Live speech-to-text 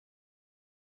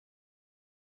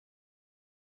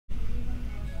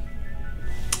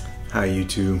Hi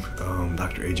YouTube,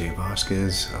 Dr. AJ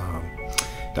Vazquez,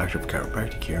 Doctor of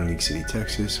Chiropractic here in League City,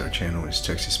 Texas. Our channel is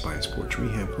Texas Spine Sports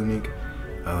Rehab Clinic.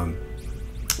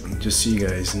 Just so you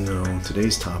guys know,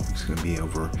 today's topic is going to be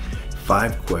over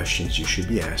 5 questions you should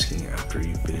be asking after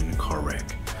you've been in a car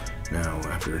wreck. Now,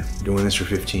 after doing this for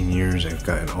 15 years, I've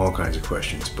gotten all kinds of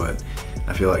questions, but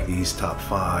I feel like these top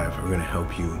 5 are going to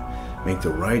help you make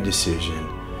the right decision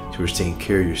towards taking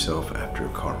care of yourself after a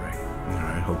car wreck. All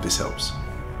right, hope this helps.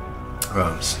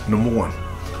 Number 1,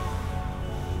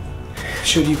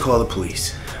 should you call the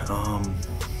police?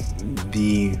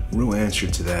 The real answer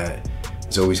to that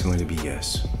is always going to be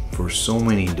yes, for so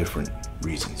many different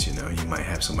reasons. You know, you might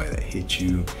have somebody that hit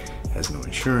you, has no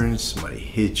insurance, somebody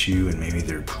hit you and maybe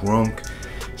they're drunk,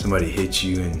 somebody hit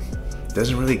you and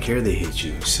doesn't really care they hit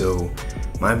you. So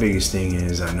my biggest thing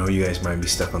is, I know you guys might be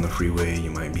stuck on the freeway,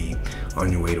 you might be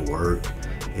on your way to work,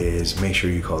 is make sure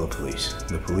you call the police.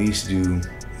 The police do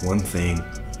one thing,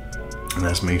 and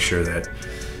that's make sure that,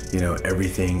 you know,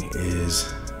 everything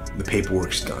is, the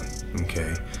paperwork's done,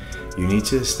 okay? You need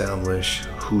to establish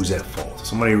who's at fault. If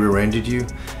somebody rear-ended you,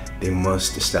 they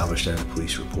must establish that in a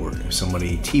police report. If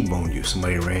somebody T-boned you,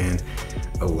 somebody ran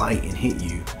a light and hit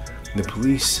you, the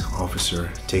police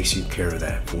officer takes care of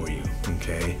that for you,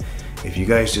 okay? If you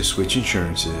guys just switch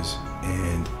insurances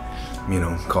and, you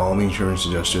know, call the insurance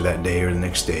adjuster that day or the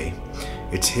next day,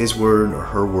 it's his word or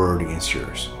her word against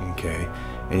yours, okay?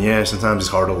 And yeah, sometimes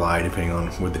it's hard to lie depending on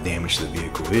what the damage to the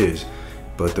vehicle is,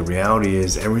 but the reality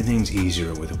is everything's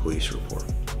easier with a police report,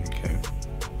 okay?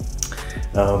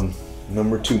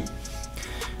 Number 2,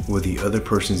 will the other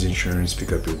person's insurance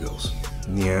pick up your bills?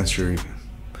 And the answer,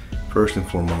 first and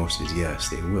foremost, is yes,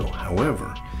 they will.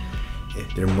 However,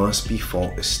 there must be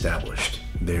fault established.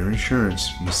 Their insurance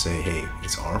must say, hey,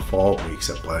 it's our fault, we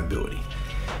accept liability.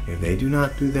 If they do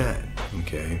not do that,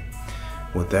 okay,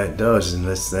 what that does is it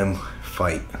lets them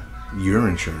fight your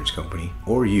insurance company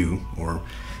or you or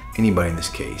anybody in this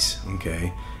case,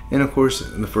 okay? And of course,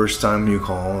 the first time you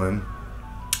call them,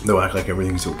 they'll act like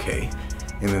everything's okay,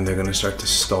 and then they're gonna start to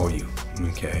stall you,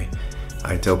 okay?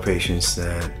 I tell patients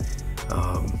that,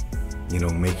 you know,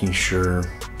 making sure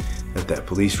that that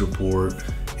police report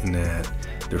and that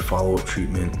their follow-up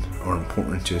treatment are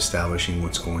important to establishing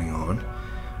what's going on.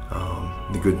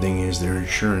 The good thing is their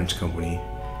insurance company,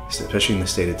 especially in the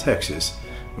state of Texas,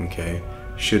 okay,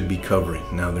 should be covering.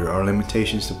 Now, there are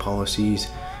limitations to policies,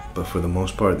 but for the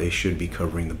most part, they should be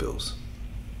covering the bills.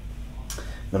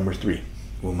 Number 3,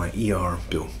 will my ER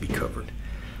bill be covered?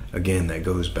 Again, that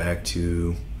goes back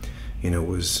to, you know,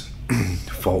 was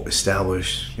fault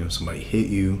established, you know, somebody hit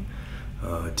you.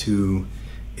 2,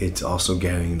 it's also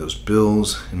gathering those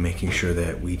bills and making sure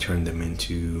that we turn them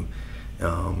into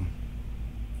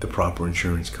the proper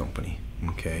insurance company,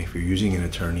 okay? If you're using an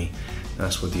attorney,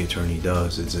 that's what the attorney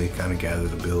does, is they kind of gather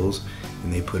the bills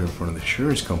and they put it in front of the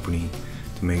insurance company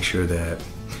to make sure that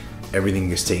everything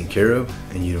gets taken care of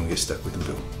and you don't get stuck with the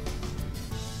bill.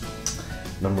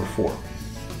 Number 4,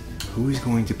 who is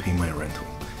going to pay my rental?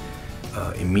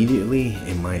 Immediately,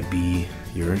 it might be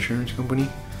your insurance company,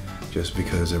 just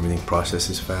because everything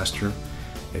processes faster.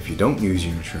 If you don't use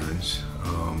your insurance,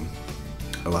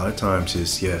 a lot of times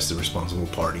it's, yes, the responsible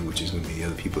party, which is going to be the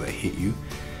other people that hit you.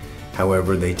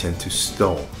 However, they tend to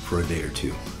stall for a day or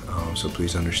 2. So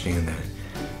please understand that.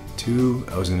 2,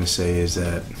 I was going to say, is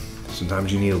that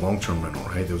sometimes you need a long-term rental,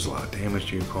 right? There was a lot of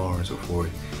damage to your car and so forth.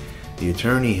 The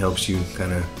attorney helps you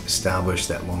kind of establish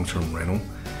that long-term rental.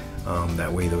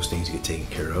 That way those things get taken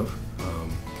care of.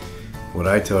 What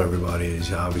I tell everybody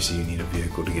is, obviously you need a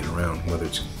vehicle to get around, whether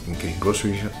it's getting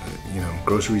groceries, you know,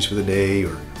 groceries for the day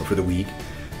or for the week,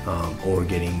 or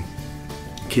getting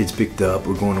kids picked up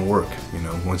or going to work. You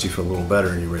know, once you feel a little better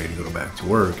and you're ready to go back to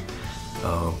work,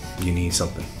 you need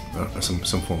something,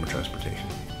 some form of transportation.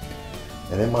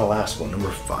 And then my last one,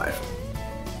 number 5.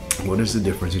 What is the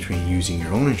difference between using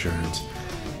your own insurance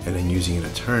and then using an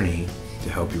attorney to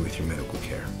help you with your medical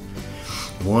care?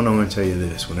 One, I'm going to tell you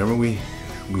this: whenever we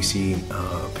see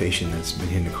a patient that's been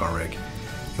hit in a car wreck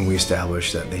and we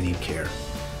establish that they need care,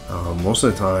 most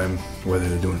of the time, whether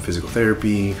they're doing physical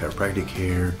therapy, chiropractic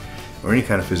care, or any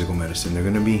kind of physical medicine, they're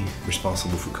going to be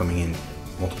responsible for coming in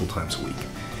multiple times a week.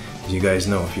 As you guys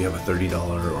know, if you have a $30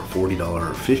 or $40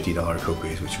 or $50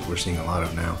 copays, which we're seeing a lot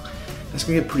of now, that's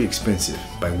going to get pretty expensive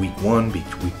by week 1, week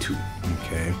 2,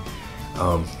 okay?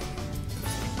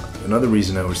 Another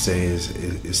reason I would say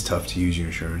is tough to use your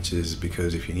insurance is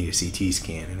because if you need a CT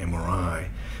scan, an MRI,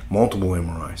 multiple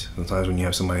MRIs. Sometimes when you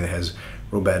have somebody that has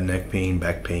real bad neck pain,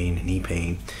 back pain, knee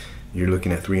pain, you're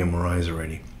looking at 3 MRIs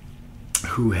already.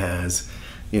 Who has,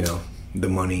 you know, the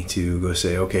money to go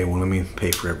say, okay, well, let me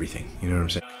pay for everything. You know what I'm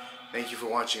saying? Thank you for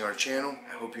watching our channel.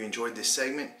 I hope you enjoyed this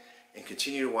segment and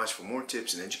continue to watch for more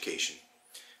tips and education.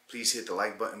 Please hit the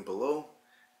like button below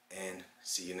and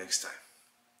see you next time.